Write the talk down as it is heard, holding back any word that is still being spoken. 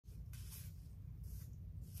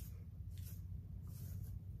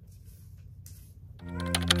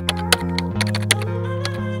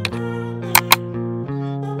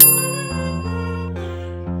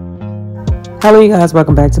Hello you guys,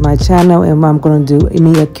 welcome back to my channel, and I'm going to do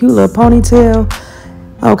me a cute little ponytail.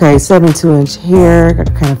 Okay, 72-inch hair. I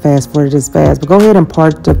kind of fast forward this fast, but go ahead and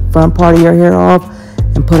part the front part of your hair off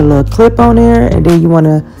and put a little clip on there. And then you want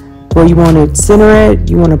to, where you want to center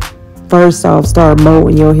it, you want to first off start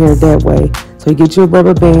molding your hair that way. So you get your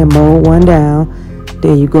rubber band, mold one down,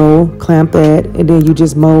 then you go clamp that, and then you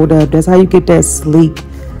just mold up. That's how you get that sleek,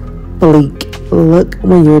 bleak look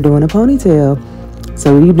when you're doing a ponytail.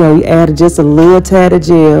 So you add just a little tad of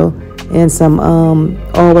gel and some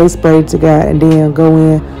always spray to God, and then go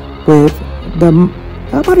in with the,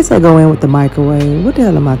 how about to say go in with the microwave? What the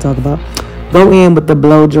hell am I talking about? Go in with the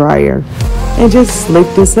blow dryer and just slick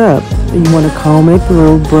this up. And you want to comb it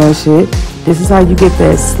through, brush it. This is how you get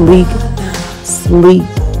that sleek slick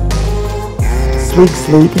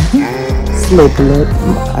look.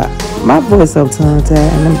 My voice so tongue-tied.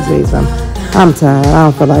 Let me tell you something. I'm tired. I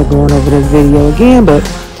don't feel like going over this video again, but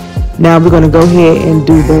now we're going to go ahead and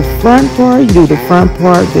do the front part. You do the front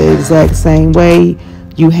part the exact same way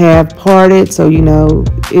you have parted, so you know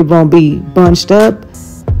it won't be bunched up,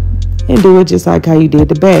 and do it just like how you did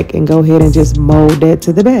the back, and go ahead and just mold that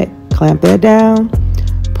to the back. Clamp that down,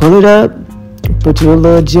 pull it up, put your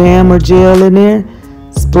little jam or gel in there,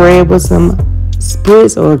 spray it with some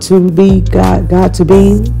spritz or got to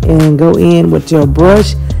be, and go in with your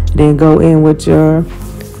brush. Then go in with your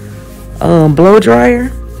blow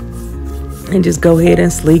dryer and just go ahead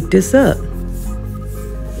and sleek this up.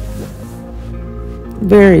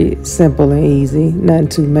 Very simple and easy, nothing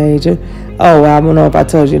too major. Oh, I don't know if I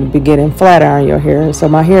told you in the beginning, flat iron your hair. So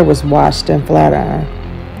my hair was washed in flat iron.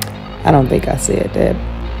 I don't think I said that,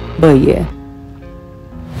 but yeah.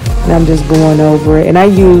 And I'm just going over it, and I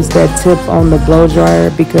use that tip on the blow dryer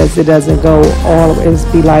because it doesn't go all, it's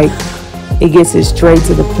be like, it gets it straight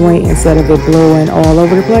to the point instead of it blowing all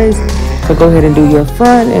over the place. So go ahead and do your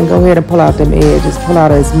front and go ahead and pull out them edges. Pull out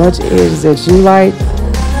as much edges as you like.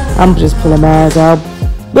 I'm just pulling mine out.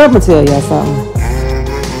 But I'm gonna tell y'all something.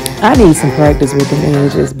 I need some practice with them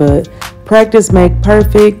edges, but practice make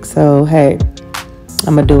perfect. So hey,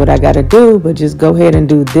 I'm gonna do what I gotta do, but just go ahead and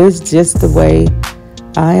do this just the way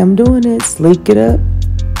I am doing it. Sleek it up,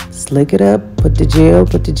 slick it up, put the gel,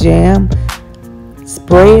 put the jam,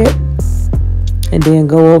 spray it, and then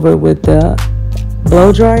go over it with the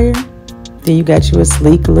blow dryer. Then you got you a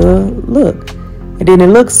sleek little look. And then it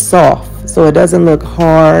looks soft, so it doesn't look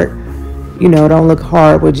hard. You know, it don't look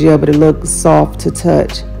hard with gel, but it looks soft to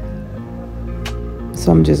touch.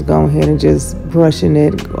 So I'm just going ahead and just brushing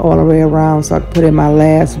it all the way around so I can put in my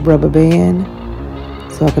last rubber band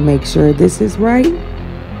so I can make sure this is right.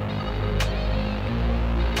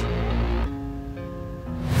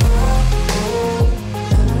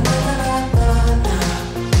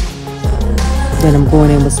 Then I'm going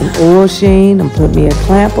in with some oil sheen and put me a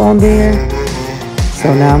clamp on there.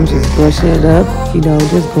 So now I'm just brushing it up, you know,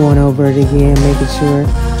 just going over it again, making sure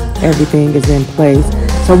everything is in place.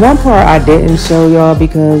 So one part I didn't show y'all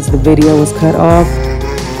because the video was cut off.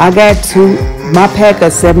 I got my pack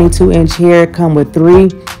of 72-inch hair come with 3.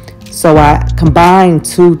 So I combined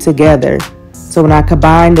 2 together. So when I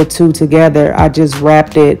combined the 2 together, I just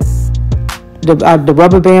wrapped it, the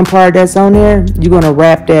rubber band part that's on there, you're gonna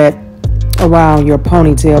wrap that around your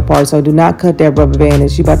ponytail part. So do not cut that rubber band,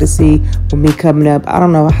 as you about to see with me coming up. I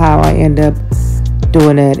don't know how I end up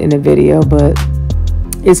doing that in the video, but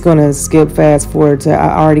it's gonna skip fast forward to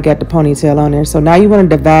I already got the ponytail on there. So now you want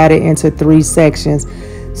to divide it into 3 sections.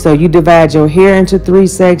 So you divide your hair into 3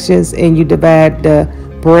 sections, and you divide the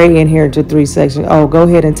braid in here into 3 sections. Oh, go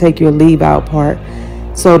ahead and take your leave out part.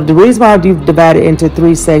 So the reason why you divide it into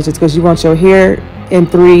 3 sections because you want your hair in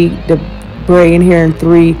 3, the braid in here in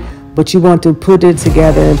 3, but you want to put it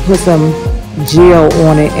together and put some gel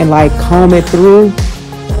on it and like comb it through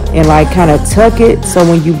and like kind of tuck it, so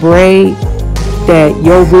when you braid that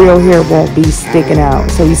your real hair won't be sticking out.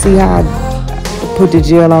 So you see how I put the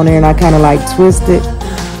gel on there and I kind of like twist it.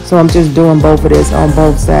 So I'm just doing both of this on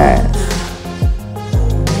both sides.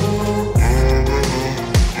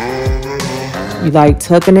 You like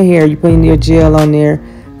tucking the hair, you putting your gel on there,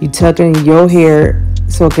 you tucking your hair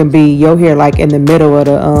so it can be your hair like in the middle of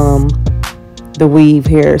the weave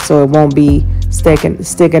here, so it won't be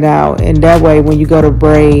sticking out, and that way when you go to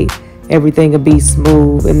braid, everything will be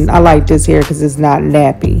smooth. And I like this hair because it's not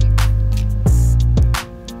nappy.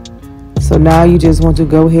 So now you just want to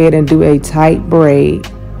go ahead and do a tight braid.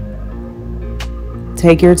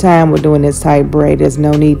 Take your time with doing this tight braid. There's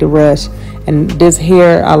no need to rush. And this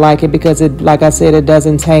hair, I like it because it, like I said, it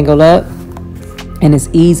doesn't tangle up and it's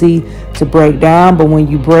easy to break down. But when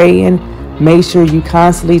you braiding, make sure you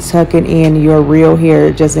constantly tucking in your real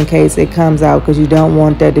hair just in case it comes out, because you don't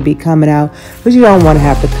want that to be coming out, but you don't want to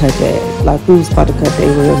have to cut that. Like, who's about to cut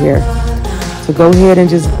their real hair? So go ahead and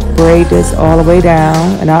just braid this all the way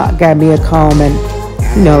down. And I got me a comb, and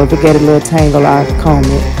you know, if it get a little tangle, I comb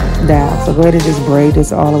it down. So go ahead and just braid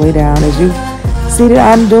this all the way down as you see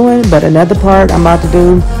that I'm doing. But another part I'm about to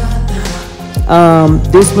do,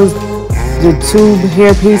 this was the 2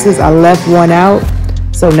 hair pieces. I left one out.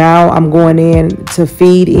 So now I'm going in to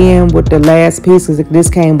feed in with the last piece, because this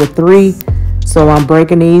came with 3. So I'm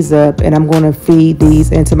breaking these up, and I'm going to feed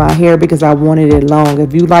these into my hair because I wanted it long.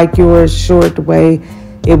 If you like yours short the way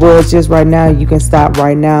it was just right now, you can stop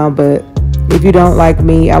right now. But if you don't like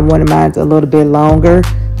me, I wanted mine a little bit longer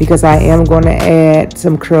because I am going to add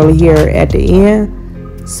some curly hair at the end.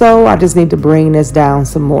 So I just need to bring this down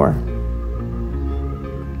some more.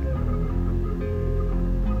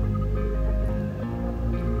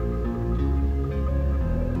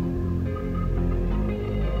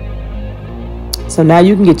 So now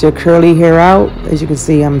you can get your curly hair out. As you can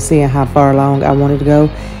see, I'm seeing how far along I wanted to go.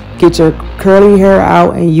 Get your curly hair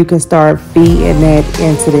out, and you can start feeding that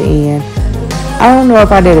into the end. I don't know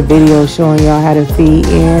if I did a video showing y'all how to feed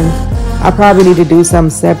in. I probably need to do something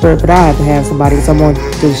separate, but I have to have somebody, because I want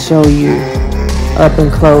to show you up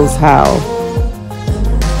and close how,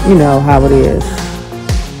 you know, how it is.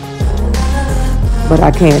 But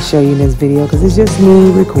I can't show you in this video because it's just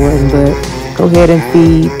me recording. But go ahead and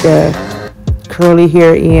feed the curly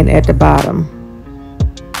hair in at the bottom.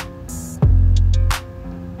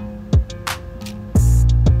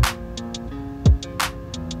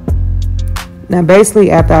 Now basically,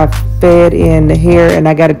 after I fed in the hair and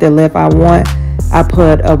I got it the length I want, I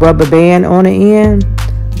put a rubber band on the end.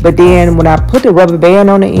 But then when I put the rubber band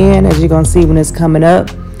on the end, as you're gonna see when it's coming up,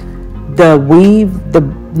 the weave,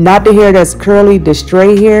 not the hair that's curly, the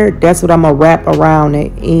straight hair, that's what I'm gonna wrap around the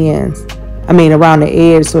ends. Around the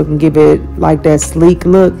edge, so it can give it like that sleek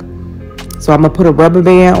look. So I'm gonna put a rubber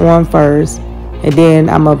band on first, and then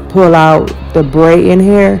I'm gonna pull out the braid in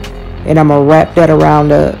hair, and I'm gonna wrap that around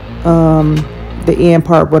the end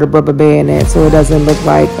part where the rubber band is, so it doesn't look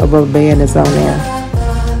like a rubber band is on there.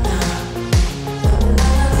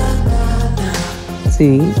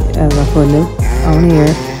 See, as I'm putting it on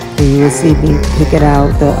here, and you will see me picking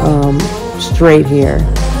out the straight hair.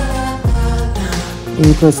 And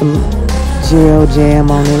you put some gel jam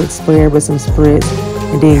on it, spray it with some spritz,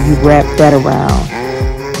 and then you wrap that around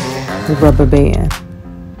the rubber band.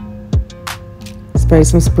 Spray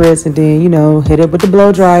some spritz, and then, you know, hit it with the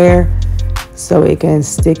blow dryer so it can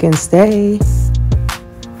stick and stay.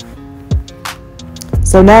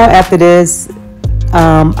 So now after this,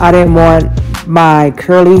 I didn't want my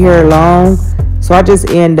curly hair long, so I just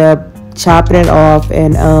end up chopping it off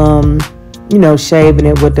and you know, shaving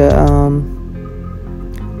it with the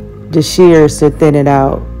shears to thin it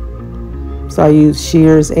out. So I use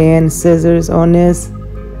shears and scissors on this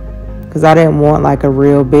because I didn't want like a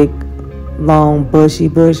real big long bushy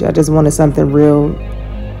bush. I just wanted something real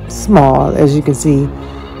small, as you can see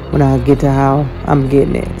when I get to how I'm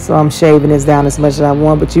getting it. So I'm shaving this down as much as I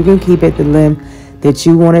want, but you can keep it the length that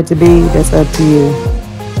you want it to be. That's up to you.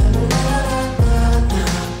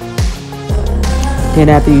 Then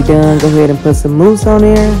after you're done, go ahead and put some mousse on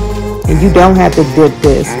there. And you don't have to dip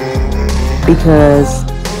this, because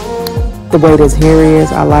the way this hair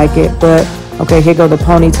is, I like it. But okay, here go the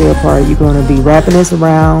ponytail part. You're going to be wrapping this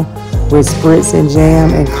around with spritz and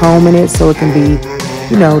jam and combing it so it can be,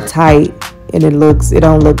 you know, tight, and it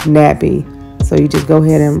don't look nappy. So you just go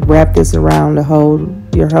ahead and wrap this around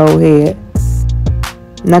your whole head.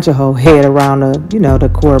 Not your whole head, around the, you know, the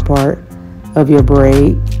core part of your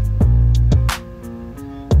braid.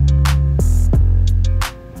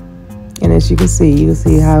 And as you can see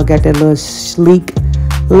how it got that little sleek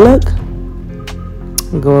look.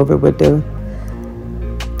 Go over with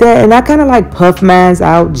that, and I kind of like puff mine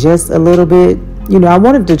out just a little bit. You know, I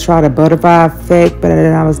wanted to try the butterfly effect, but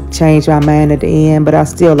then I was changed my mind at the end. But I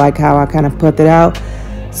still like how I kind of puffed it out.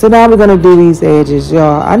 So now we're gonna do these edges,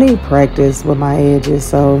 y'all. I need practice with my edges,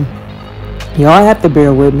 so y'all have to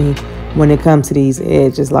bear with me when it comes to these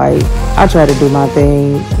edges. Like, I try to do my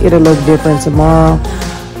thing. It'll look different tomorrow,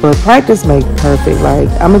 but practice makes perfect. Like,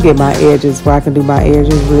 I'm gonna get my edges where I can do my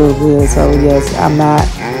edges real good. So yes, I'm not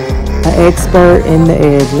an expert in the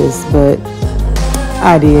edges, but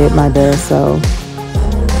I did my best. So,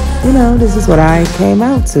 you know, this is what I came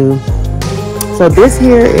out to. So this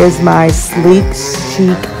here is my sleek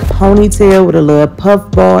chic ponytail with a little puff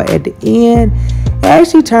ball at the end. It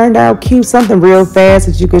actually turned out cute. Something real fast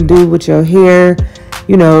that you can do with your hair.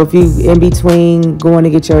 you know, if you in between going to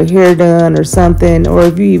get your hair done or something, or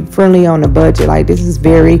if you friendly on a budget, like this is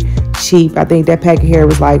very cheap. I think that pack of hair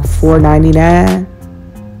was like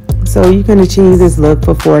 $4.99. So you can achieve this look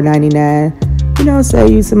for $4.99. You know,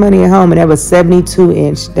 save you some money at home. And that was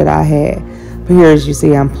 72-inch that I had. But here, as you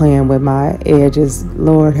see, I'm playing with my edges.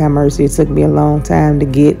 Lord have mercy, it took me a long time to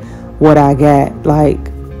get what I got. Like,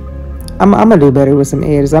 I'm gonna do better with some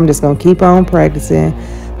edges. I'm just gonna keep on practicing.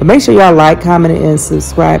 But make sure y'all like, comment, and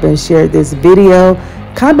subscribe, and share this video.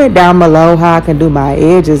 Comment down below how I can do my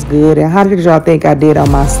edges good, and how did y'all think I did on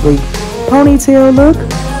my sleek ponytail look.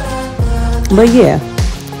 But yeah,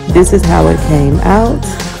 this is how it came out.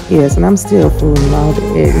 Yes, and I'm still fooling all the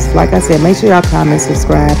edges. Like I said, make sure y'all comment,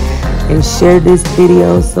 subscribe, and share this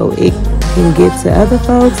video so it can get to other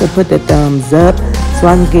folks, and put the thumbs up so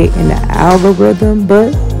I can get in the algorithm.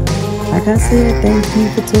 But like I said, thank you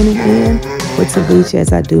for tuning in with Talessia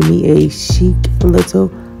as I do me a chic little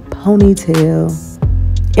ponytail.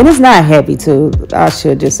 And it's not heavy too. I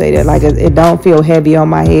should just say that. Like, it don't feel heavy on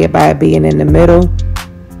my head by it being in the middle.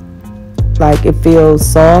 Like, it feels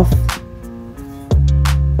soft.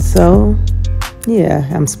 So yeah,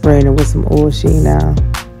 I'm spraying it with some oil sheen now.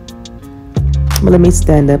 But let me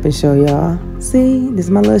stand up and show y'all. See, this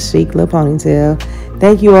is my little chic little ponytail.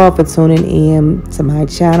 Thank you all for tuning in to my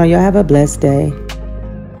channel. Y'all have a blessed day.